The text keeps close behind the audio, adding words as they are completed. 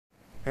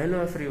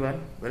Hello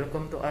everyone,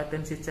 welcome to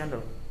Aoitenshi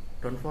channel.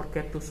 Don't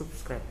forget to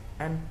subscribe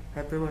and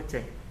happy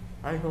watching.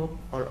 I hope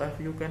all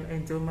of you can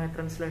enjoy my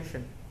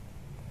translation.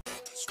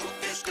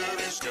 Spooky,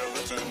 scary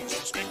skeletons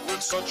speak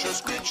with such a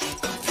screech.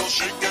 You'll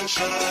shake and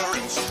shudder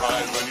in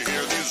surprise when you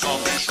hear these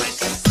zombies shriek.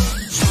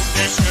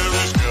 Spooky,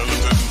 scary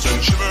skeletons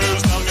and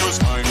shivers down your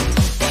spine.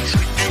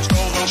 Shrieking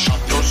skulls will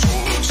shock your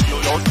soul and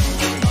seal your doom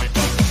tonight.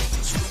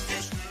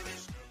 Spooky, scary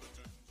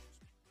skeletons.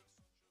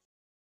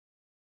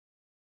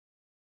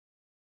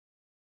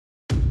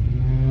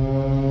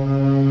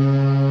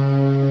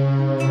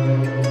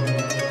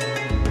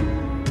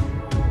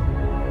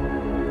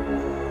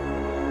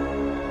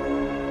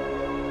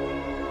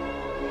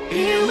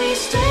 Here we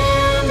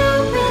stand,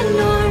 open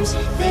arms.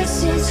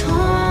 This is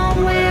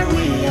home where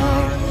we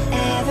are,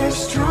 ever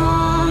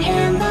strong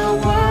in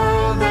the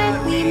world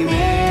that we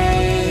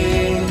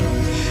made.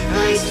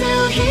 I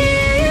still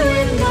hear you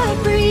in the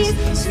breeze,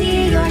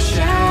 see your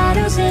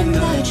shadows in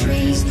the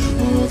trees,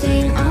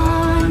 holding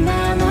on,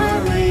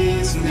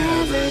 memories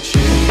never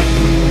change.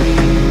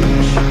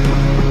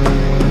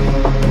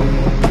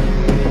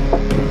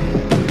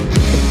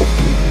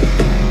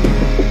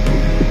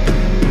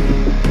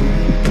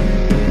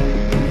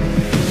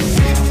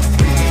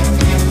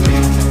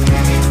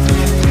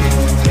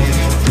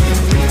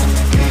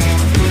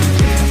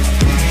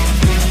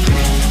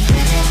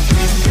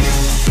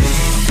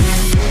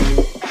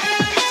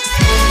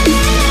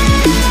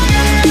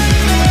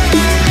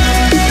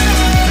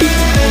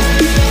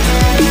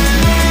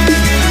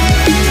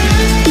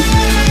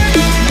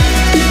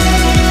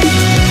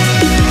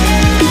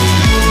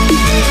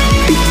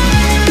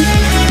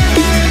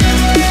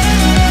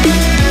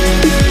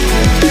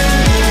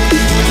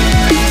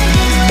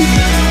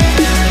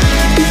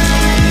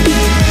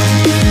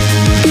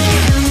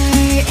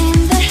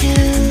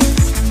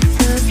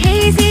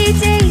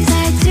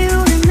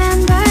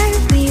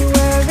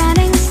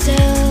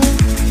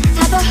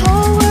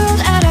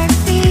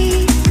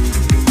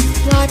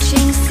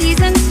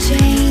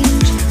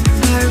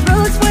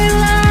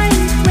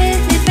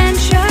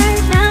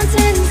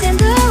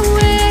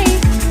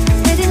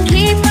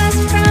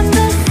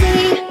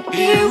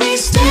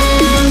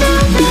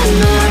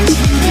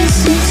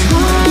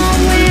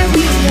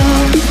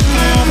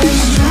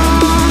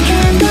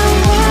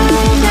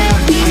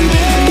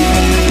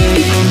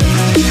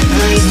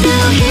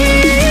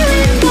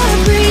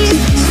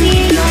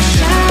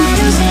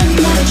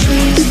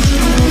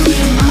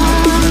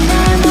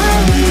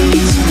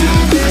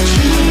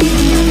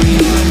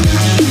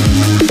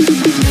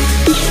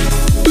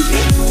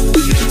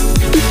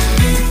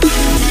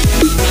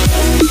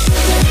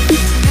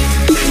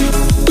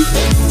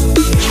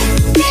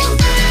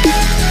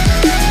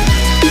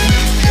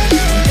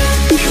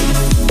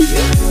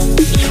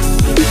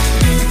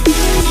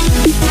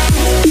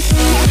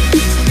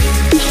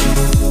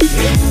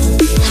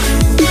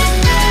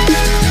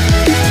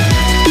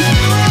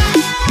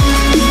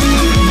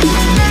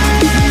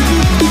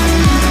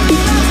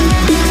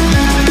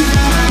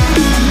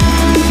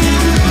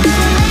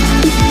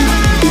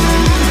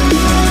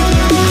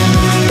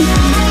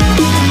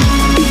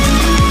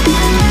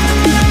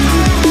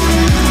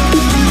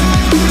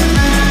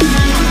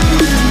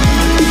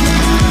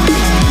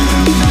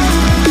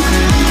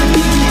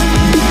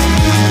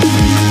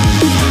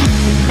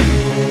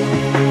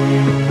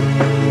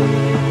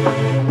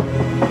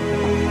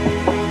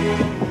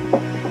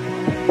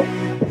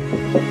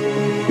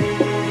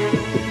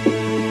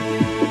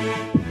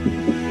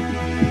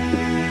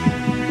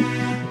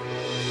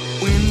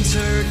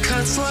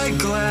 Cuts like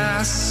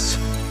glass,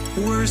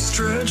 we're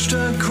stretched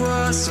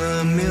across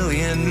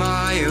 1,000,000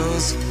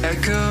 miles.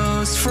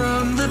 Echoes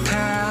from the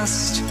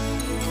past,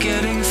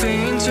 getting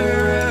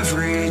fainter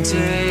every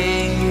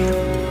day.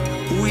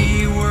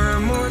 We were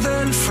more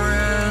than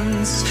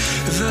friends,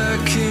 the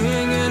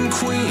king and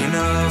queen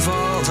of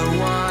all the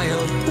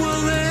wild.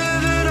 We'll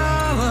live it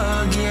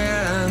all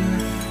again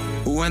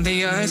when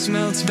the ice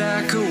melts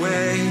back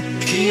away.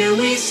 Here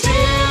we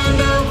stand,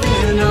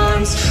 open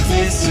arms.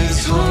 This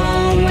is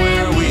home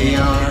where we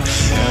are,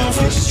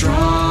 ever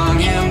strong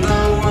in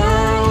the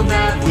world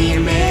that we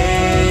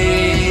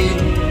made.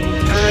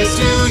 I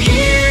still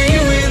hear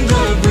you in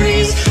the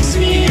breeze,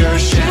 see your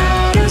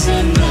shadows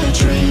in the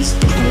trees,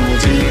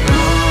 holding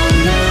on,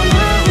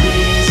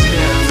 memories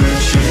never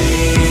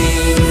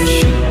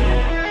change.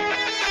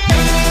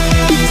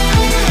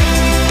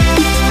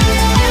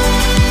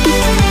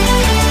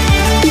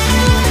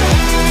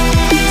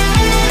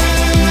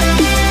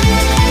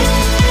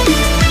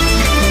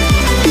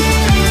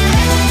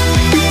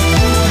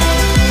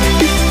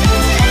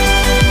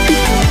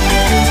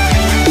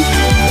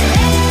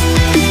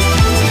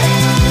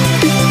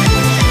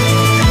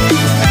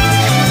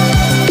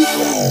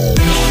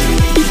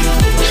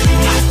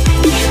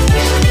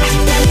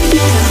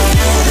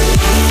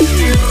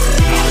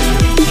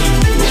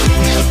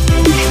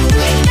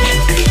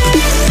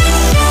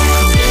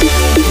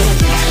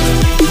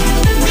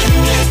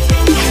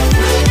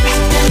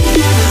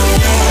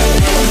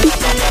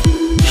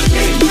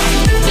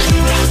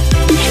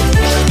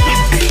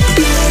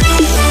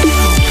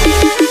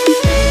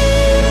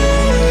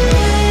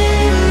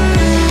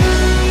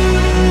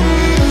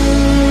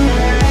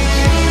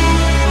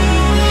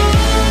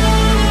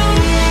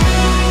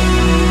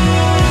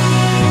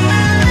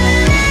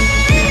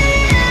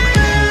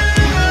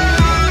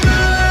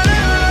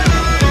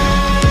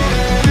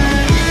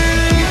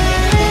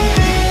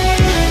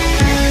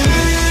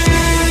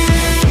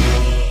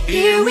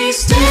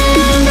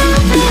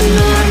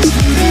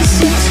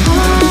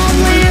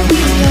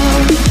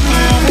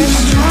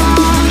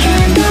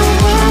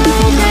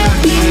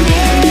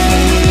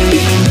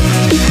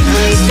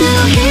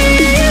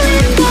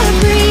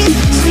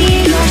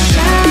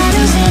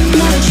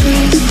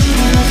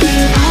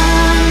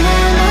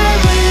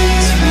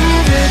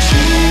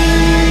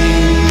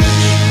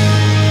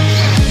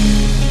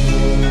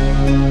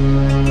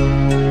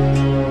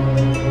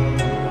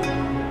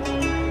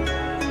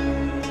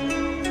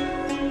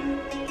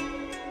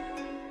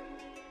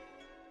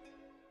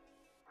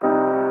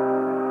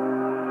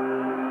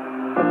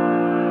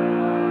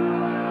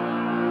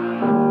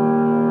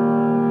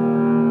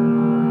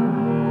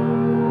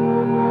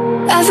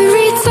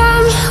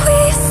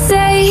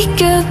 say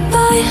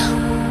goodbye,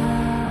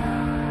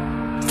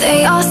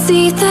 they all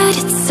see that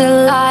it's a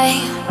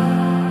lie.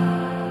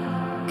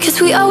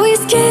 'Cause we always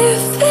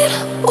give it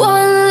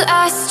one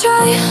last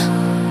try.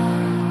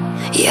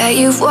 Yeah,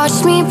 you've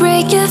watched me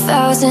break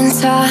 1,000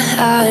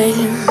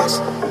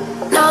 times.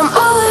 Now I'm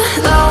all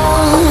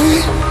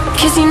alone,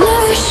 'cause you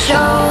never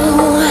show.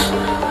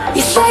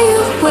 You say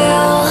you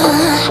will,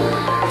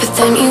 but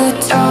then you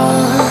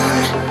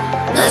don't.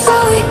 That's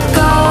how it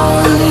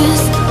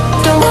goes,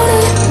 don't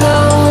wanna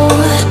know.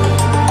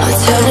 I'm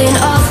turning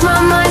off my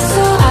mind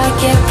so I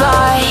get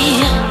by.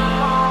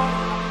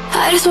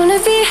 I just wanna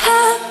be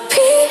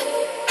happy,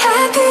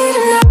 happy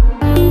tonight.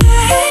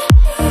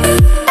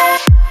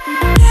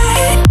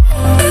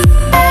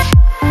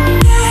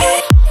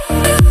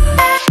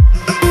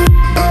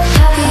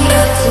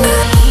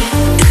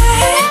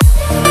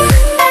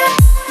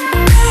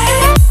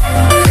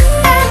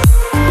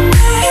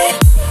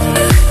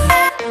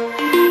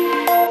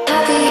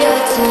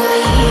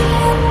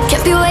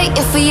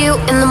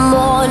 In the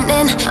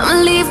morning,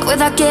 I'ma leave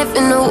without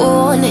giving a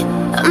warning.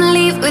 I'ma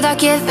leave without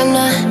giving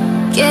a.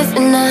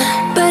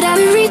 But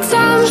every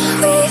time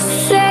we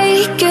say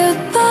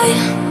goodbye,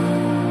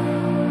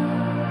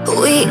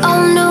 we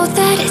all know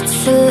that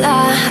it's a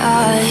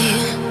lie.